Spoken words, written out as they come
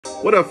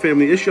What up,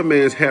 family? It's your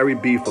man's Harry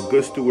B for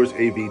Good Stewards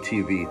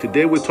AV-TV.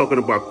 Today we're talking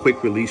about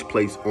quick release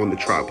plates on the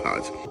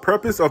tripods. The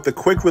purpose of the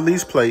quick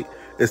release plate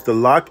is to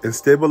lock and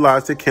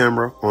stabilize the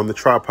camera on the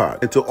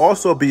tripod, and to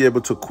also be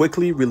able to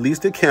quickly release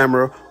the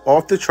camera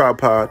off the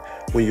tripod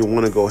when you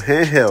want to go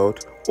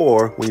handheld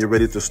or when you're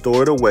ready to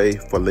store it away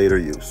for later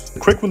use. The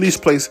quick release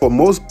plates for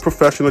most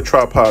professional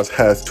tripods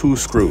has two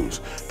screws.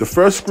 The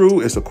first screw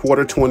is a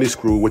 1/4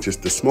 screw, which is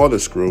the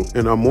smallest screw,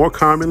 and are more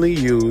commonly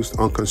used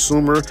on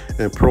consumer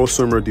and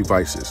prosumer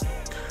devices.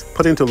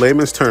 Put into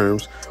layman's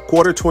terms,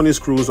 1/4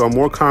 screws are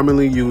more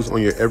commonly used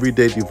on your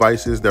everyday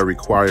devices that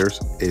requires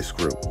a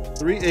screw.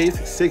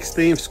 3/8,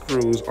 16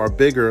 screws are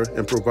bigger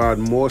and provide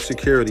more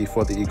security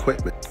for the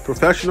equipment.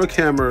 Professional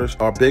cameras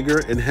are bigger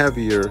and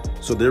heavier,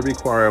 so they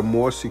require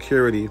more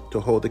security to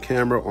hold the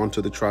camera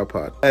onto the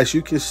tripod. As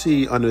you can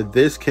see under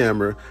this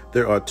camera,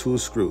 there are two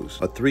screws,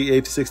 a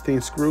 3/8,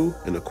 16 screw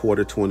and a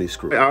 1/4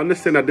 screw. I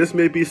understand that this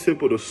may be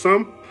simple to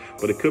some,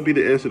 but it could be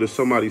the answer to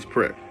somebody's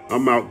prayer.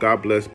 I'm out. God bless.